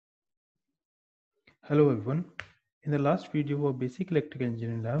Hello everyone. In the last video of Basic Electrical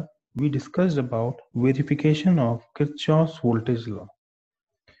Engineering Lab, we discussed about verification of Kirchhoff's voltage law.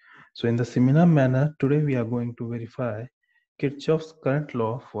 So in the similar manner, today we are going to verify Kirchhoff's current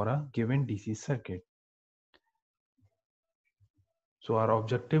law for a given DC circuit. So our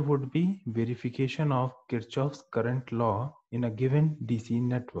objective would be verification of Kirchhoff's current law in a given DC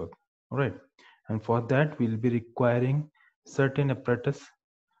network. All right. And for that, we'll be requiring certain apparatus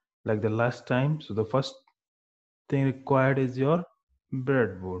like the last time. So the first thing required is your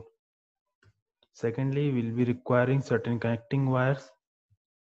breadboard. Secondly, we'll be requiring certain connecting wires.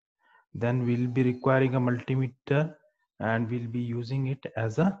 Then we'll be requiring a multimeter and we'll be using it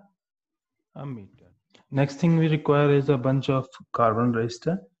as a meter. Next thing we require is a bunch of carbon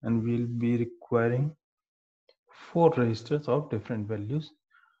resistor, and we'll be requiring 4 resistors of different values,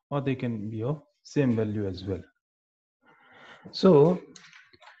 or they can be of same value as well. So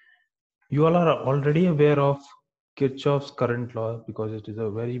you all are already aware of Kirchhoff's current law because it is a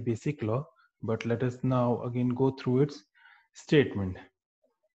very basic law, but let us now again go through its statement.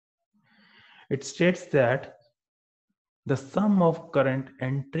 It states that the sum of current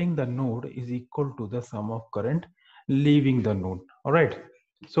entering the node is equal to the sum of current leaving the node. All right.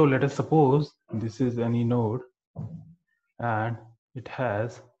 So let us suppose this is any node and it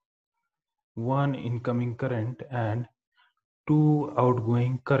has one incoming current and two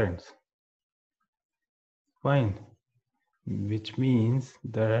outgoing currents. Fine. Which means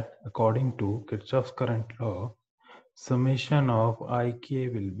that according to Kirchhoff's current law, summation of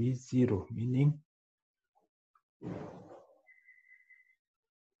IK will be 0, meaning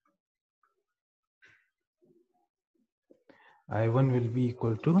I1 will be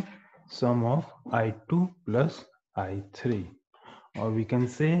equal to sum of I2 plus I3, or we can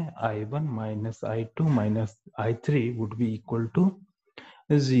say I1 minus I2 minus I3 would be equal to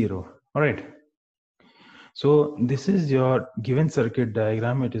 0. All right. So this is your given circuit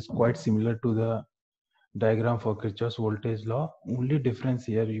diagram. It is quite similar to the diagram for Kirchhoff's voltage law. Only difference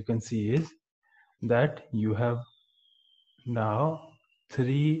here you can see is that you have now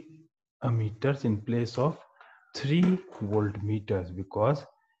 3 ammeters in place of 3 voltmeters, because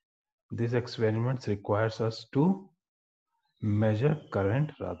this experiment requires us to measure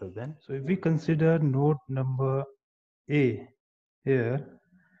current rather than. So if we consider node number A here,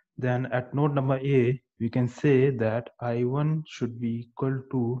 then at node number A, we can say that I1 should be equal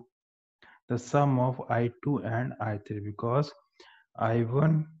to the sum of I2 and I3, because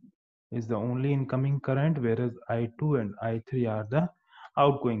I1 is the only incoming current, whereas I2 and I3 are the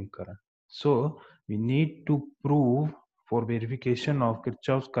outgoing current. So we need to prove, for verification of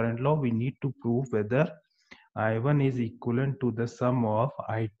Kirchhoff's current law, we need to prove whether I1 is equivalent to the sum of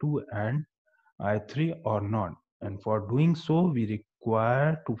I2 and I3 or not. And for doing so, we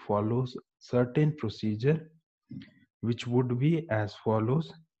require to follow certain procedure, which would be as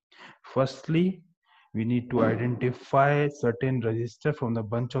follows. Firstly, we need to identify certain resistor from the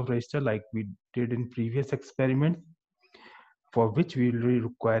bunch of resistor like we did in previous experiment, for which we will be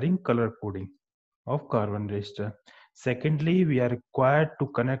requiring color coding of carbon resistor. Secondly, we are required to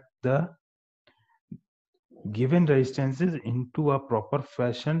connect the given resistances into a proper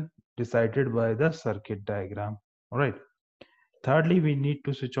fashion decided by the circuit diagram. All right. Thirdly, we need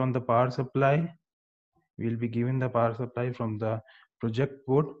to switch on the power supply. We will be given the power supply from the project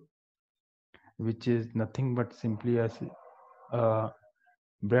board, which is nothing but simply as a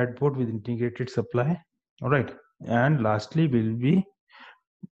breadboard with integrated supply. All right. And lastly, we'll be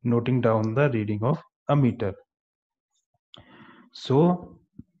noting down the reading of a meter. So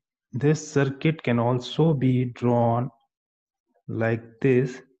this circuit can also be drawn like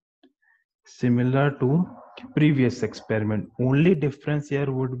this, similar to previous experiment. Only difference here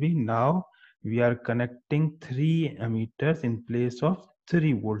would be now we are connecting 3 ammeters in place of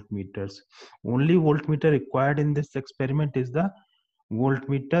 3 voltmeters. Only voltmeter required in this experiment is the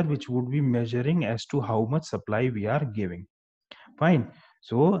voltmeter, which would be measuring as to how much supply we are giving. Fine.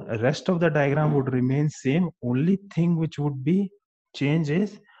 So rest of the diagram would remain same. Only thing which would be change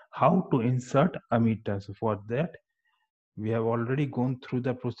is how to insert ammeter. So for that, we have already gone through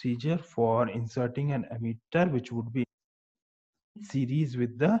the procedure for inserting an ammeter, which would be in series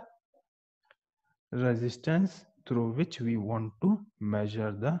with the resistance through which we want to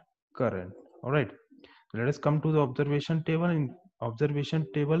measure the current. All right. Let us come to the observation table. In observation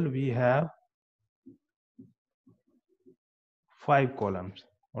table, we have 5 columns.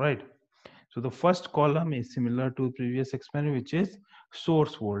 All right. So the first column is similar to previous experiment, which is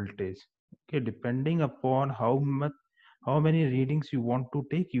source voltage. Okay, depending upon how many readings you want to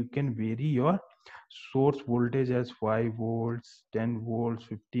take, you can vary your source voltage as 5 volts, 10 volts,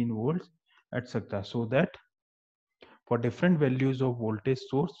 15 volts, etc. So that for different values of voltage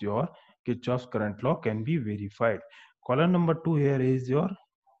source, your Kirchhoff's current law can be verified. Column number 2 here is your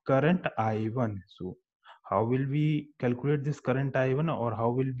current I1. So how will we calculate this current I1, or how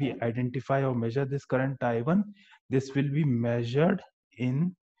will we identify or measure this current I1? This will be measured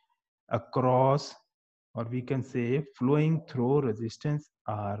in across, or we can say flowing through resistance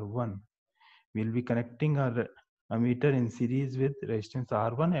R1. We'll be connecting our ammeter in series with resistance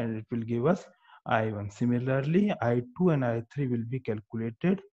R1 and it will give us I1. Similarly, I2 and I3 will be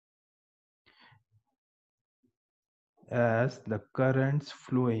calculated as the currents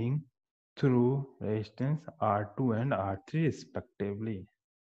flowing through resistance R2 and R3 respectively.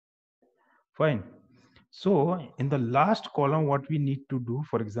 Fine. So in the last column, what we need to do,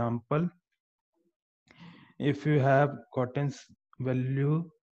 for example, if you have gotten value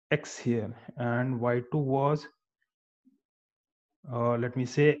X here and Y2 was, let me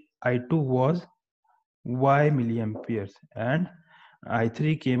say I2 was Y milliamperes and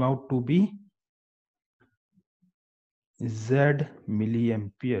I3 came out to be Z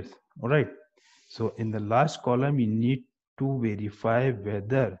milliamperes. All right. So in the last column, we need to verify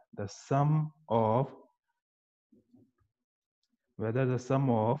whether the sum of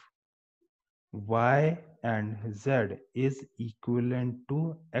Y and Z is equivalent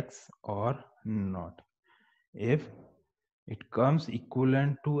to X or not. If it comes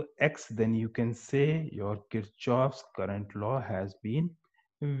equivalent to X, then you can say your Kirchhoff's current law has been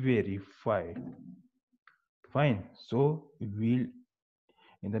verified. Fine. So we'll,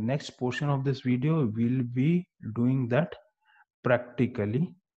 in the next portion of this video, we'll be doing that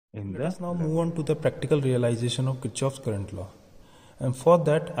practically. Let us now move on to the practical realization of Kirchhoff's current law. And for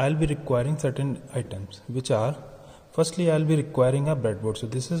that, I'll be requiring certain items, which are, firstly, I'll be requiring a breadboard. So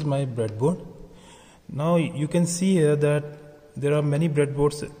this is my breadboard. Now you can see here that there are many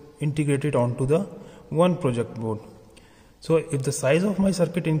breadboards integrated onto the one project board. So if the size of my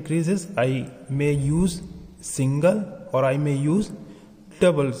circuit increases, I may use single or I may use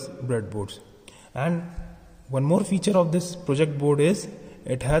double breadboards. And one more feature of this project board is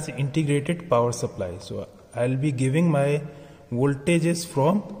it has integrated power supply. So I'll be giving my voltages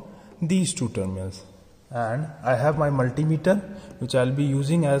from these two terminals. And I have my multimeter, which I'll be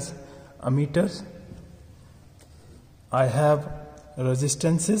using as ammeters. I have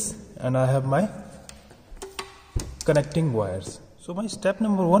resistances and I have my connecting wires. So my step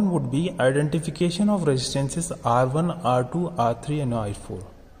number 1 would be identification of resistances R1, R2, R3 and R4.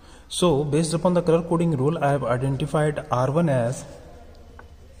 So based upon the color coding rule, I have identified R1 as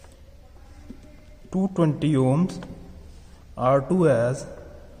 220 ohms, R2 as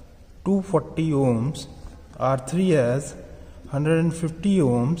 240 ohms, R3 as 150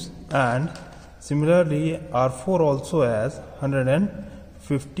 ohms and similarly R4 also as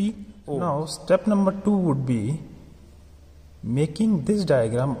 150 ohms. Now step number 2 would be making this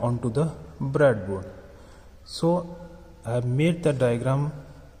diagram onto the breadboard. So I have made the diagram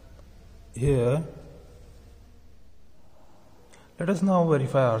here. Let us now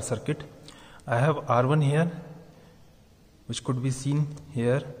verify our circuit. I have R1 here, which could be seen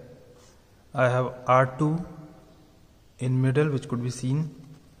here. I have R2 in middle, which could be seen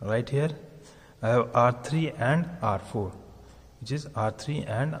right here. I have R3 and R4, which is R3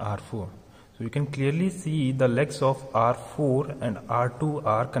 and R4. So you can clearly see the legs of R4 and R2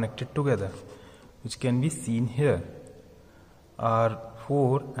 are connected together, which can be seen here.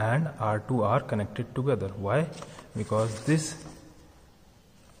 R4 and R2 are connected together. Why? Because this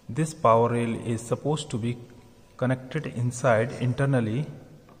power rail is supposed to be connected inside internally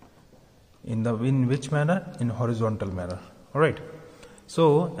in which manner? In horizontal manner. Alright.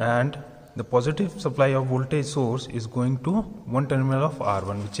 So, and the positive supply of voltage source is going to one terminal of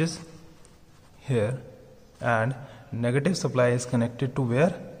R1, which is here, and negative supply is connected to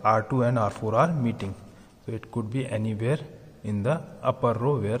where R2 and R4 are meeting. So it could be anywhere in the upper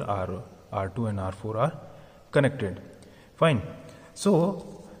row where R2 and R4 are connected. Fine.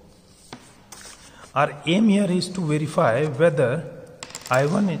 So our aim here is to verify whether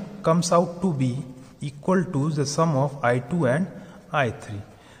I1 comes out to be equal to the sum of I2 and I3.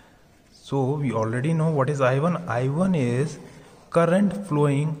 So we already know what is I1. I1 is current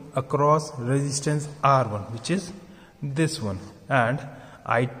flowing across resistance R1, which is this one, and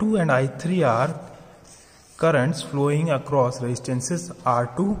I2 and I3 are currents flowing across resistances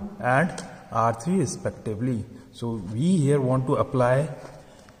R2 and R3 respectively. So we here want to apply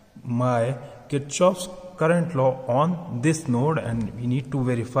my Kirchhoff's current law on this node, and we need to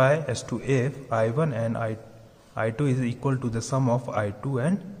verify as to if I1 and I2 is equal to the sum of I2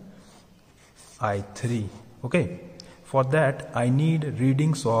 and I3. Okay. For that, I need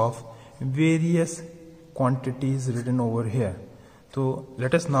readings of various quantities written over here. So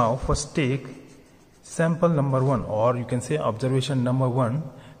let us now first take sample number 1, or you can say observation number 1.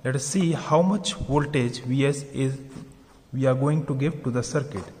 Let us see how much voltage Vs is we are going to give to the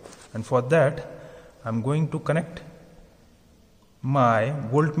circuit, and for that I am going to connect my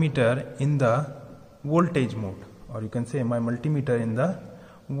voltmeter in the voltage mode, or you can say my multimeter in the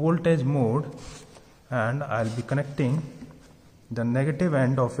voltage mode, and I will be connecting the negative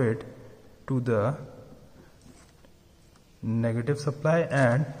end of it to the negative supply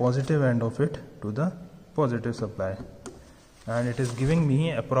and positive end of it to the positive supply, and it is giving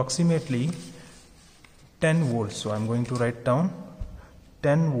me approximately 10 volts. So I am going to write down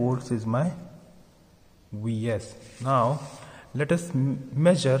 10 volts is my Vs. Now let us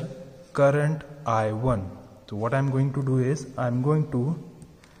measure current I1. So what I am going to do is I am going to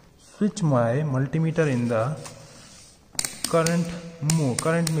switch my multimeter in the current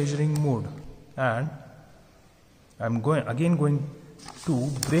measuring mode, and I am going to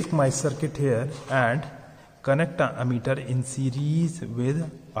break my circuit here and connect the ammeter in series with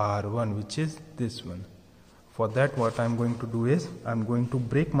R1, which is this one. For that, what I am going to do is I am going to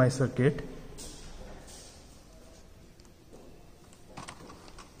break my circuit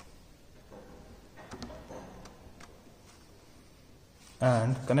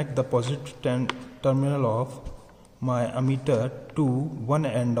and connect the positive terminal of my ammeter to one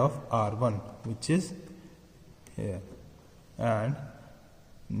end of R1, which is here, and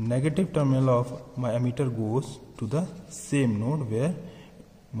negative terminal of my ammeter goes to the same node where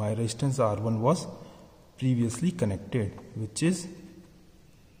my resistance R1 was previously connected, which is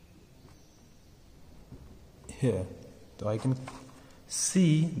here. So I can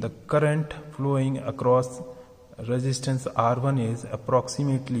see the current flowing across resistance R1 is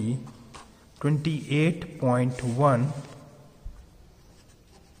approximately 28.1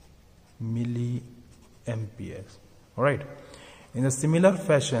 milliamperes. Alright. In a similar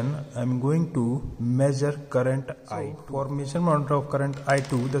fashion, I am going to measure current I2. For measurement of current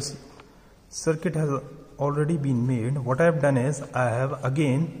I2, the circuit has already been made. What I have done is I have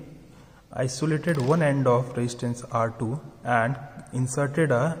again isolated one end of resistance R2 and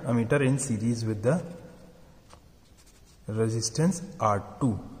inserted a ammeter in series with the resistance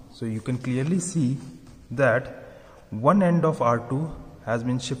R2. So you can clearly see that one end of R2 has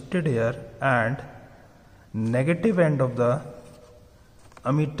been shifted here, and negative end of the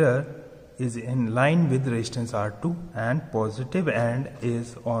ammeter is in line with resistance R2, and positive end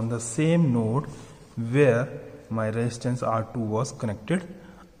is on the same node where my resistance R2 was connected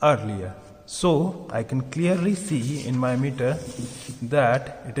earlier. So I can clearly see in my ammeter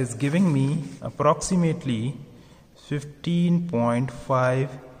that it is giving me approximately 15.5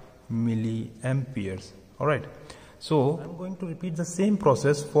 milliamperes. Alright. So I am going to repeat the same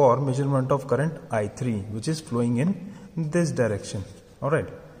process for measurement of current I3, which is flowing in this direction. Alright.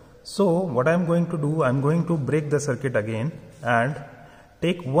 So what I am going to do, I am going to break the circuit again and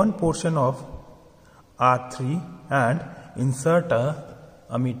take one portion of R3 and insert a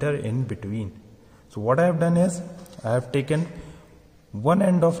ammeter in between. So what I have done is I have taken one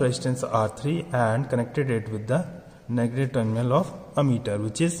end of resistance R3 and connected it with the negative terminal of ammeter,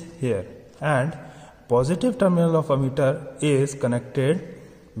 which is here, and positive terminal of ammeter is connected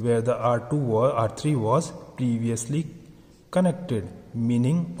where the R3 was previously connected,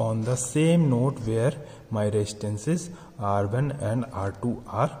 meaning on the same node where my resistances R1 and R2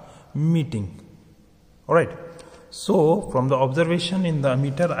 are meeting. Alright. So from the observation in the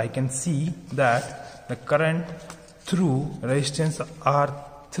ammeter, I can see that the current through resistance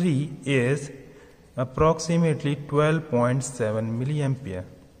R3 is approximately 12.7 milliampere.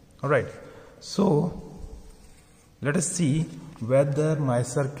 Alright. So let us see whether my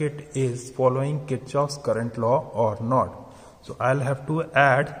circuit is following Kirchhoff's current law or not. So I'll have to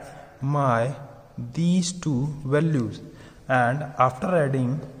add these two values, and after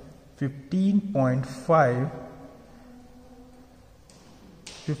adding 15.5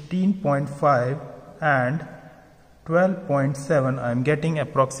 and 12.7, I am getting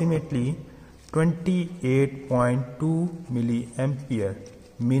approximately 28.2 milliampere,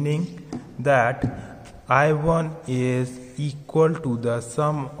 meaning that I1 is equal to the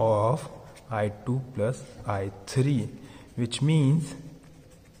sum of I2 plus I3, which means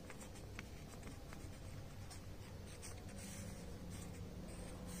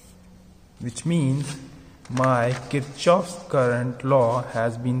my Kirchhoff's current law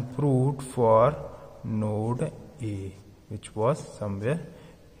has been proved for node A, which was somewhere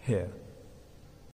here.